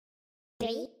3,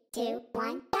 2,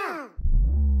 1, go!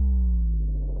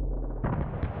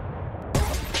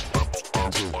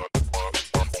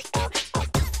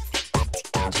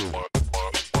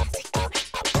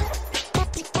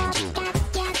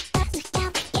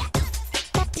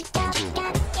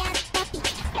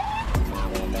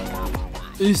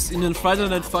 Ist Ihnen Friday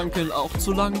Night Funkin auch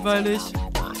zu langweilig?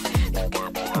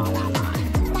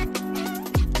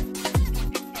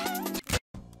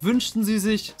 Wünschten Sie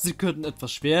sich, Sie könnten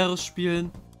etwas Schweres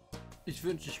spielen? Ich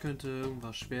wünschte, ich könnte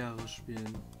irgendwas Schweres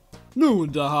spielen.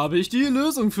 Nun, da habe ich die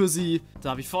Lösung für Sie.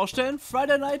 Darf ich vorstellen?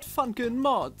 Friday Night Funkin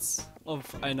Mods. Auf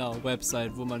einer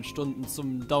Website, wo man Stunden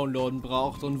zum Downloaden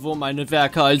braucht und wo meine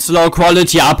Werke als Low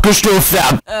Quality abgestuft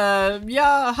werden.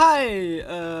 Ja, hi.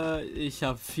 Ich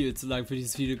habe viel zu lange für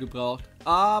dieses Video gebraucht.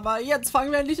 Aber jetzt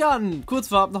fangen wir endlich an. Kurz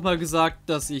vorab nochmal gesagt,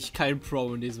 dass ich kein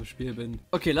Pro in diesem Spiel bin.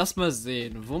 Okay, lass mal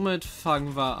sehen. Womit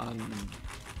fangen wir an?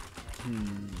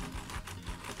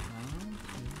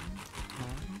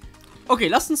 Okay,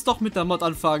 lass uns doch mit der Mod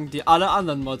anfangen, die alle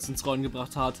anderen Mods ins Rollen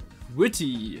gebracht hat.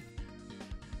 Whitty.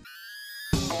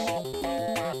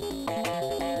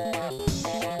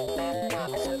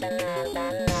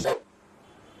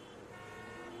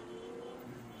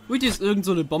 Whitty ist irgend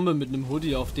so eine Bombe mit einem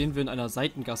Hoodie, auf den wir in einer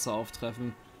Seitengasse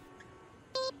auftreffen.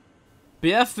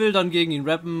 BF will dann gegen ihn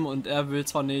rappen und er will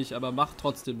zwar nicht, aber macht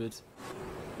trotzdem mit.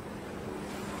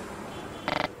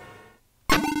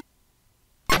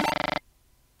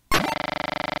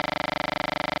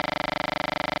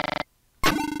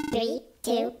 Three,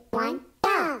 two, one, go!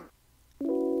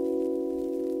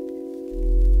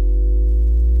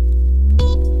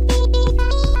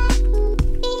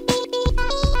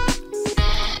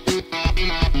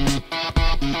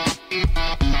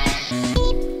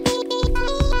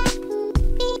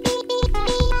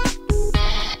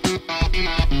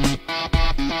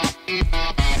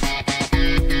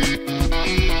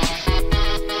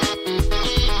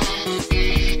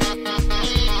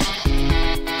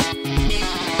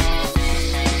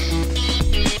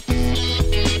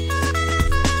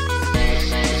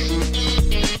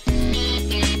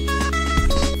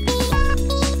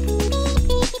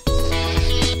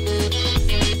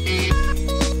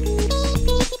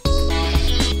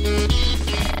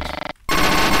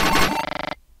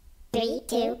 Three,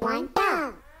 two, one, go!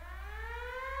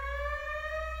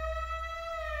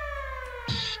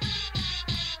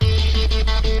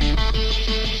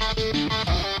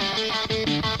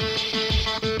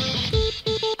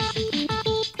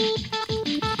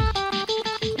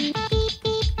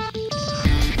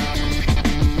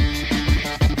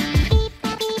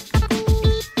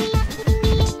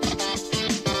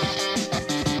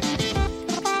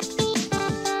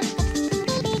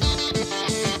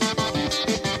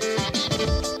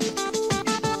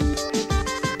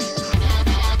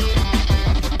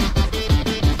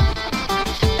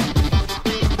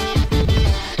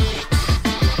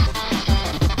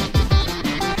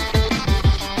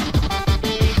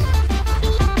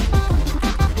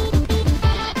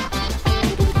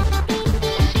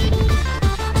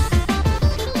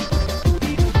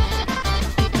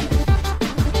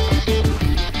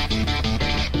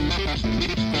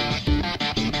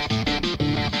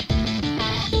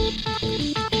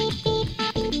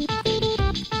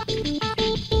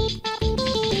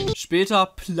 Später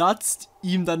platzt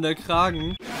ihm dann der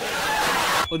Kragen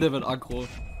und er wird aggro.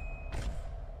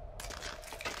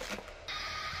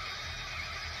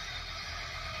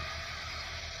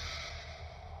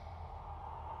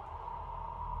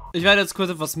 Ich werde jetzt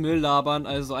kurz etwas Müll labern,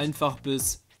 also einfach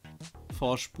bis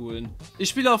vorspulen. Ich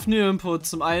spiele auf New Input,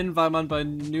 zum einen, weil man bei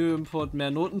New Input mehr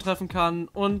Noten treffen kann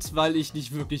und weil ich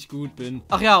nicht wirklich gut bin.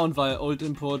 Ach ja, und weil Old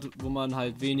Input, wo man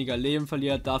halt weniger Leben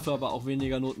verliert, dafür aber auch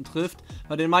weniger Noten trifft,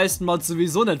 bei den meisten Mods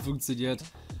sowieso nicht funktioniert.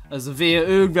 Also wehe,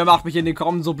 irgendwer macht mich in den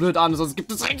Kommen so blöd an, sonst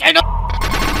gibt es richtig eine...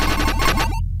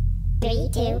 3,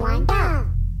 2, 1, go!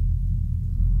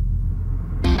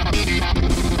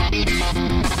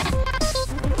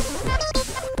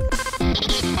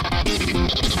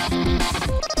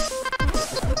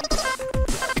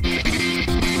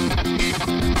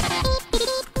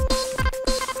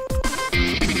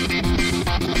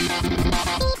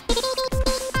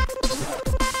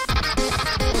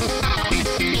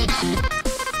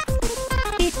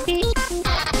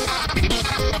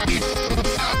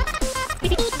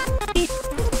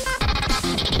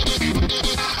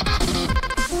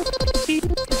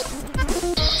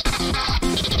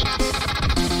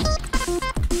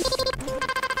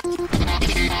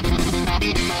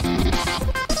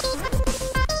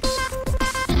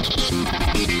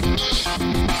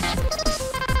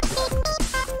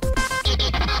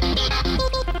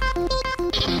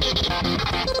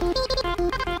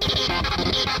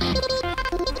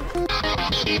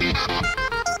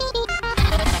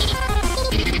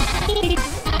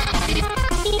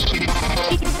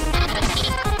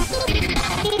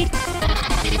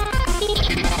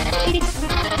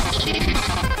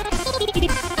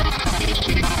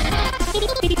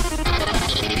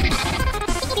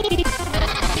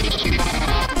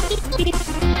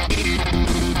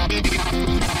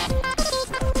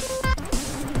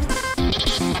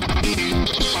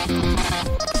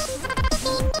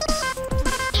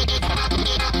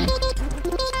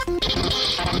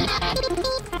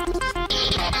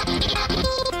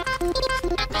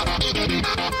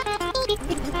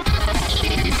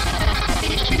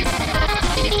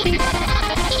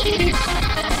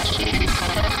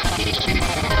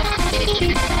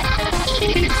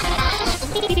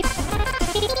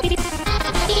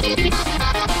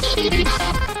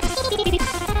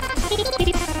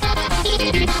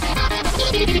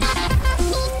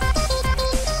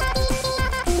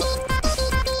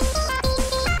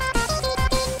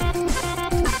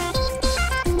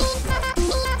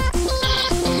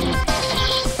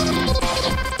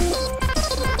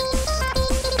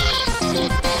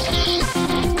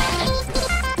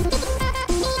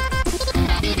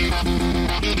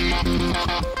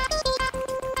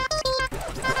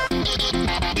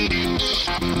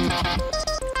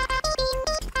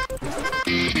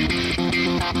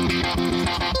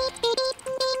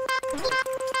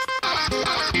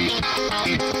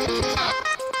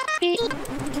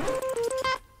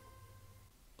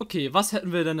 Okay, was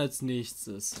hätten wir denn als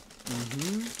nächstes? Ja.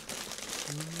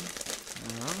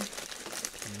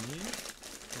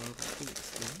 Okay.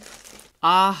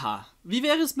 Aha. Wie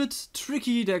wäre es mit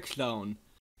Tricky der Clown?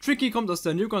 Tricky kommt aus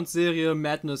der Newcons-Serie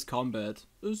Madness Combat.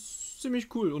 Ist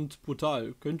ziemlich cool und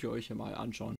brutal. Könnt ihr euch ja mal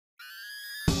anschauen.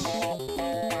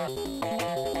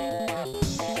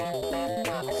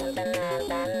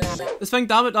 Es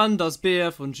fängt damit an, dass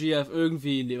BF und GF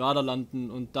irgendwie in Nevada landen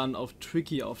und dann auf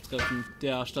Tricky auftreffen,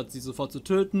 der statt sie sofort zu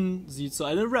töten, sie zu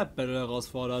einem Rap-Battle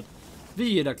herausfordert. Wie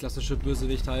jeder klassische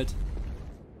Bösewicht halt.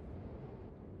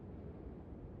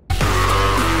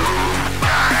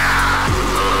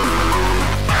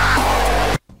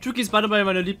 Tricky ist beide bei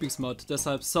meiner Lieblingsmod,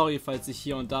 deshalb sorry, falls ich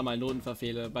hier und da mal Noten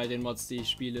verfehle bei den Mods, die ich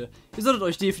spiele. Ihr solltet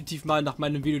euch definitiv mal nach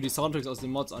meinem Video die Soundtracks aus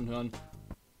den Mods anhören.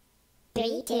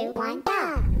 3, 2, 1, go!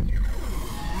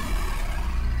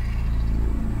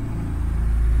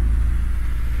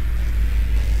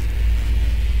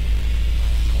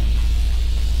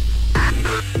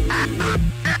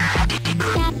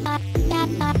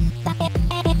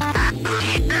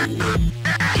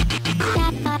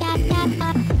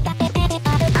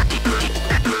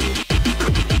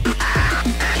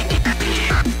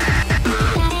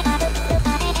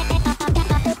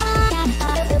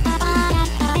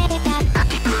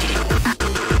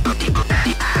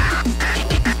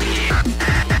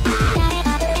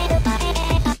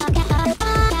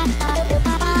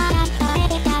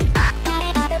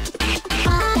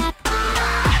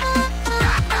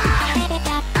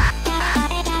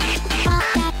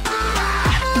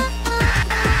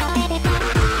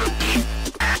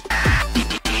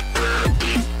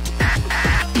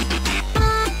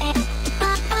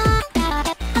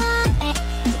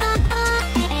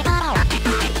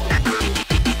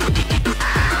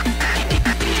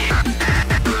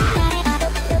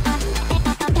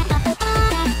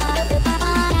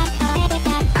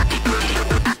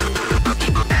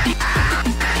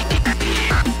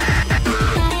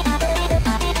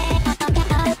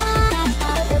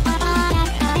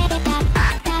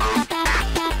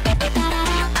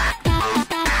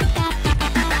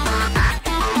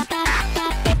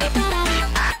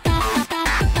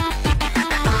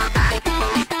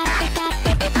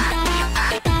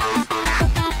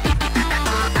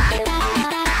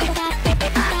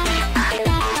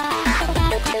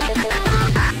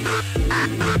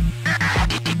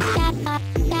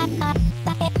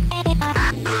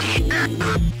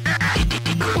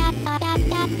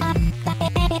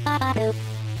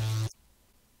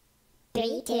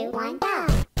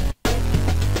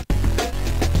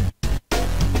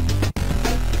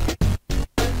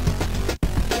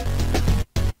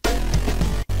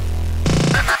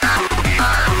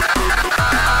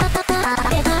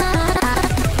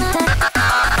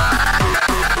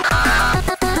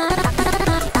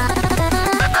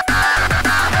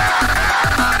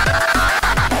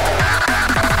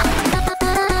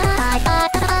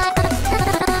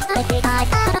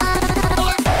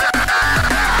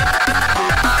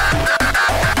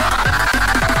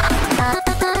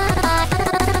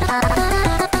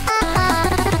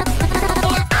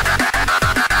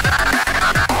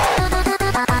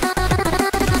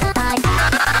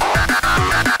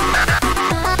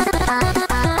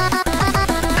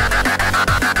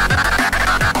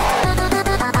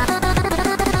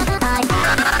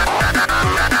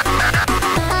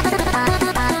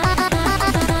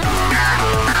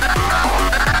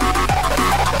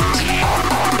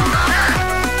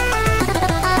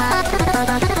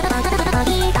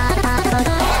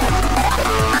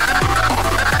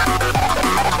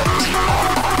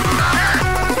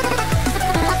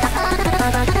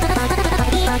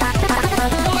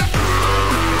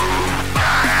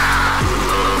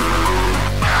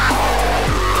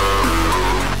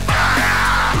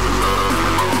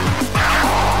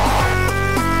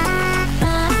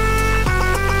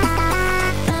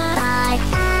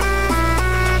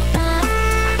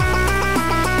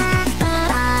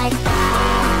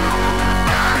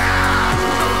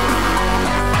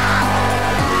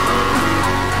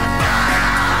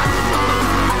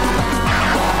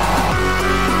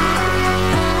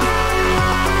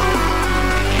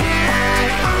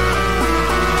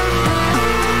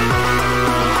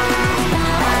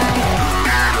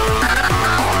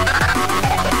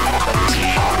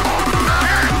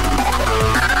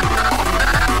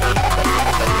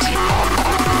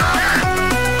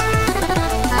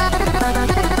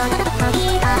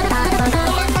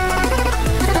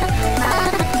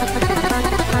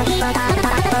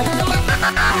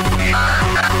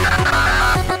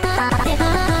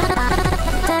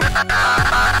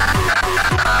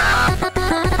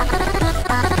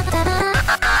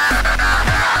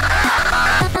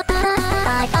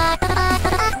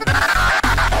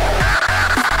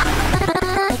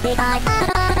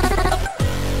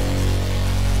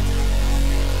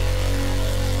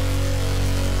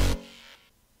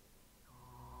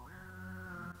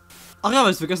 Ach ja,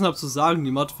 weil ich vergessen habe zu sagen, die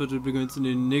Mod wird übrigens in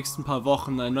den nächsten paar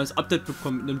Wochen ein neues Update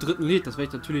bekommen mit einem dritten Lied. Das werde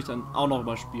ich natürlich dann auch noch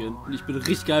mal spielen. Und ich bin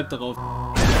richtig gehypt darauf.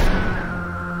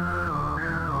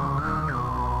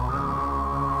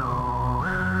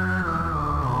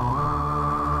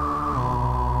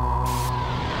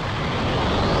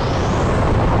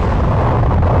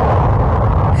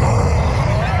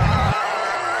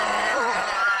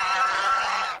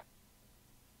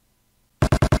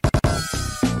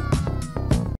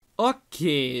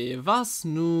 Okay, was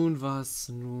nun, was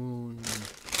nun?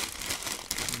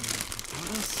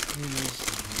 Was will ich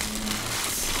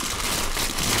jetzt?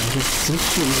 Das ist so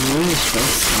viel Müll, ich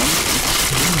weiß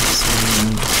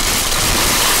nicht.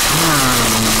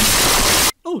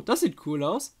 Oh, das sieht cool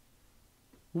aus.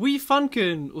 Wie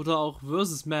Funkin oder auch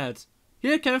versus Matt.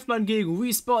 Hier kämpft man gegen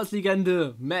Wii Sports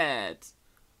Legende Matt.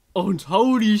 Und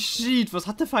holy shit, was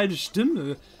hat der für eine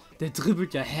Stimme? Der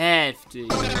dribbelt ja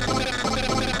heftig.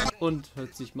 Und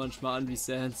hört sich manchmal an wie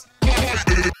Sans.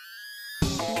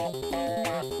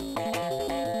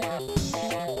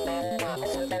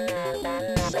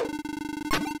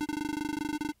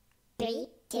 3,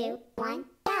 2, 1,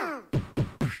 go!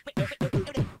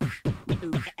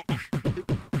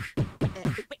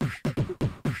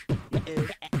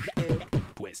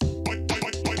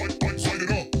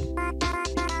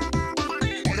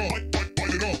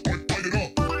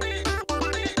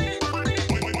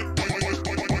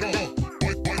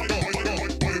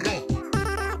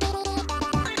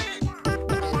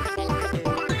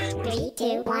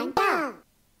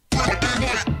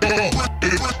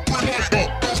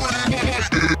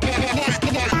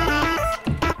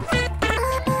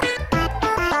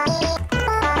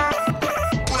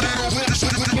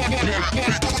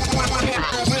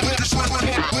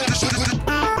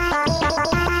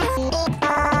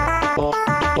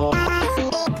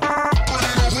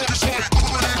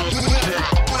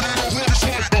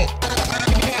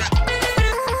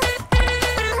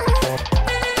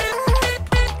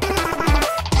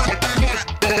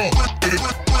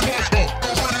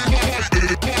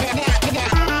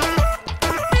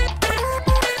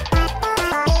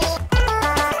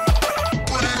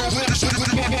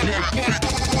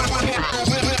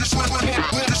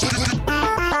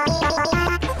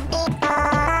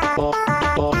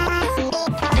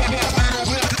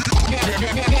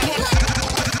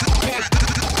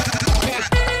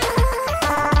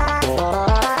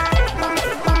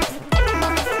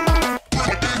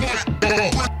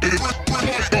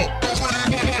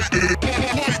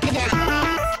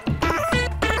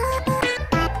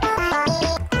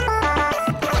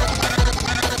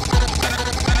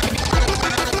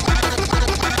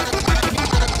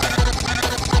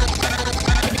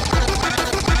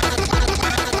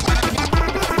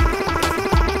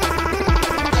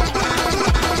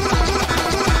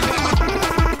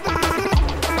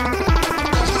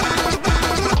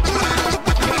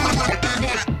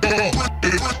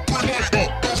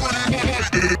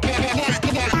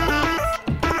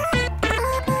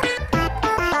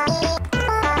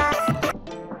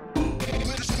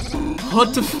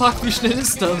 What the fuck, wie schnell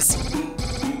ist das?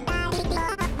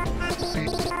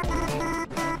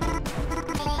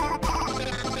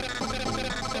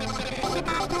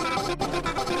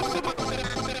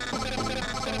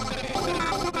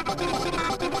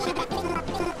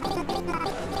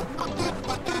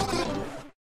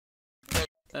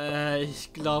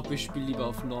 Ich glaube, ich spiele lieber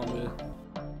auf Normal.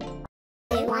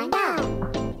 2, 1, go!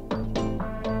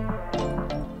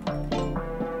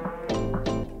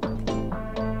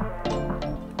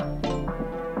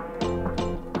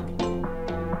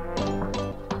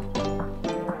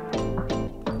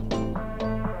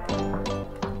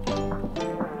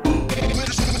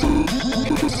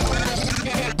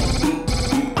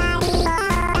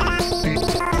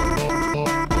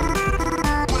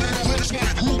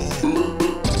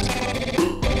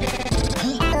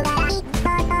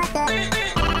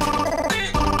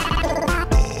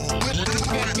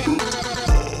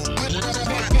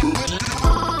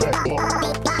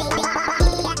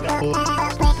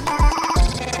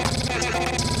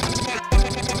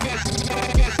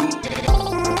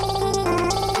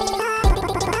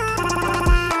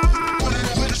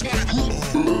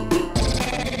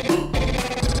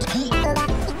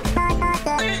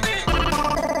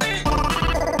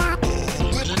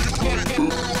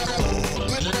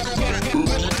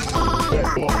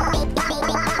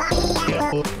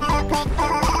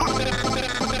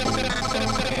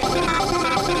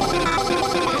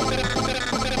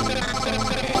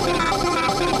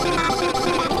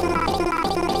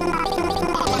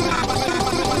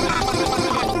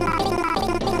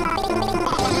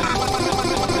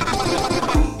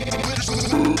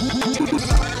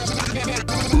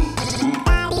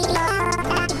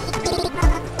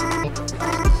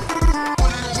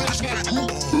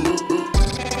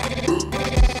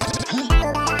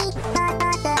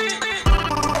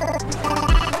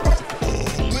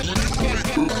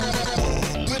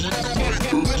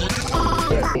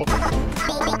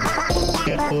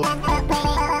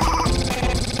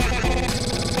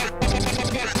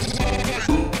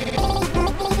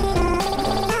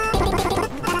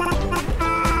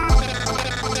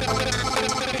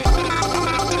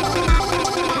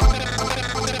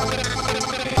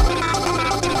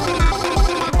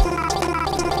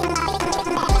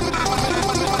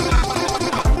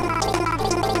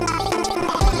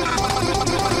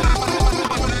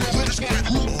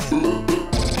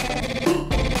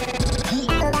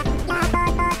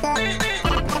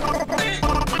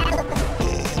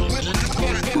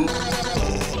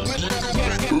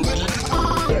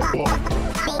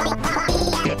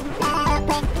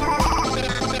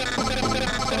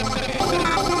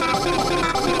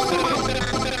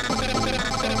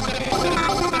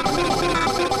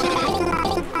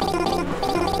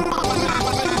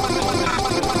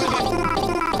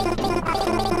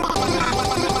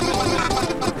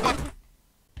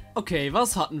 Okay,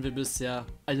 was hatten wir bisher?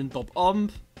 Einen Bob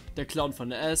Omb, der Clown von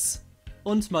der S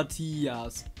und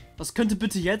Matthias. Was könnte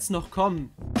bitte jetzt noch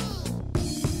kommen?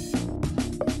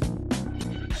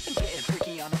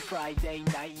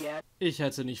 Ich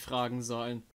hätte nicht fragen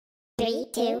sollen. 3,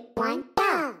 2, 1,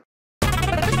 go!